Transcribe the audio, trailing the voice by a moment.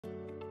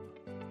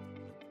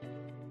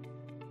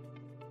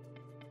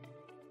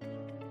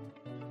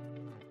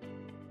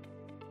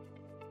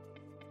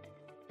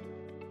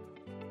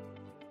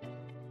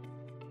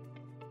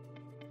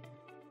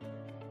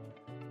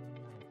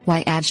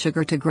Why add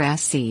sugar to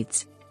grass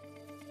seeds?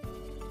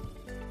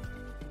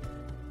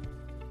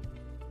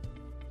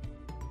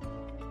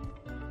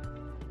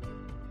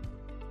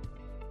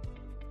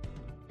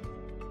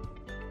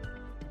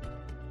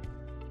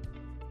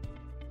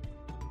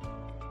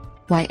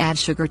 Why add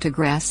sugar to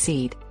grass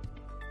seed?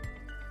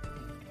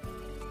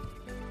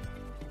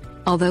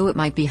 Although it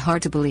might be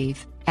hard to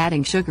believe,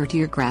 adding sugar to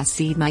your grass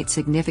seed might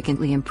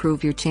significantly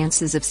improve your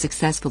chances of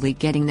successfully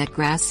getting that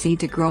grass seed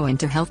to grow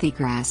into healthy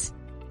grass.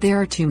 There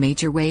are two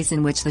major ways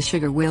in which the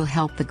sugar will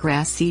help the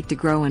grass seed to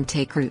grow and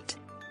take root.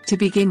 To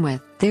begin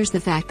with, there's the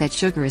fact that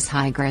sugar is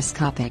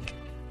hygroscopic.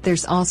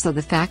 There's also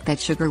the fact that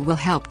sugar will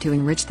help to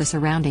enrich the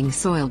surrounding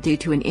soil due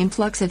to an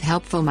influx of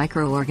helpful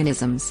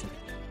microorganisms.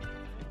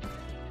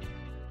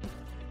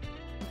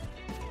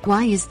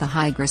 Why is the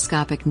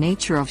hygroscopic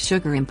nature of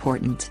sugar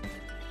important?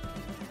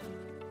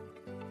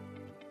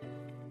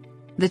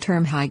 The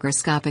term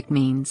hygroscopic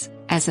means,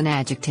 as an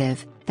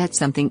adjective, that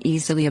something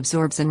easily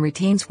absorbs and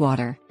retains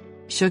water.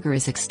 Sugar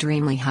is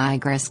extremely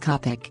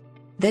hygroscopic.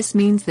 This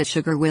means that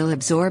sugar will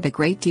absorb a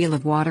great deal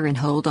of water and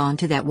hold on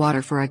to that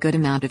water for a good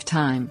amount of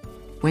time.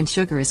 When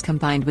sugar is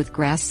combined with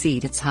grass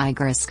seed, its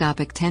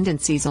hygroscopic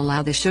tendencies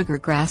allow the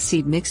sugar-grass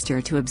seed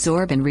mixture to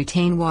absorb and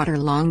retain water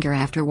longer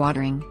after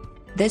watering.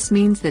 This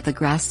means that the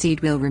grass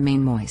seed will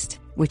remain moist,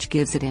 which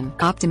gives it an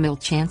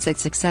optimal chance at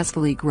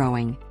successfully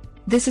growing.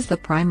 This is the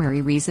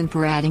primary reason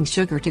for adding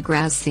sugar to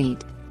grass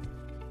seed.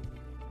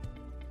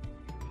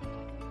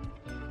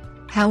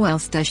 How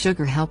else does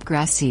sugar help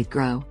grass seed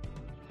grow?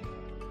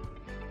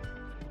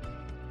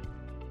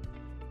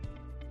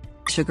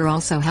 Sugar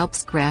also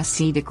helps grass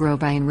seed to grow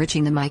by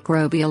enriching the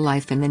microbial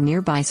life in the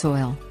nearby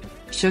soil.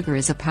 Sugar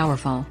is a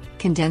powerful,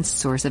 condensed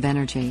source of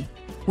energy.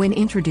 When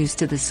introduced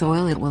to the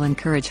soil, it will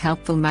encourage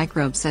helpful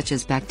microbes such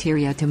as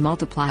bacteria to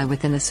multiply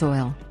within the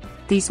soil.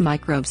 These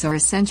microbes are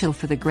essential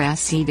for the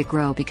grass seed to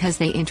grow because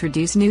they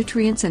introduce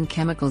nutrients and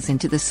chemicals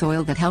into the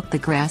soil that help the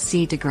grass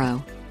seed to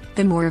grow.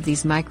 The more of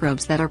these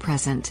microbes that are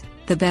present,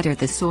 the better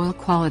the soil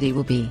quality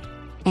will be.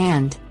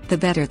 And, the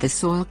better the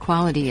soil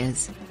quality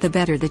is, the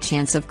better the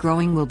chance of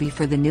growing will be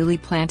for the newly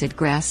planted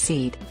grass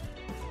seed.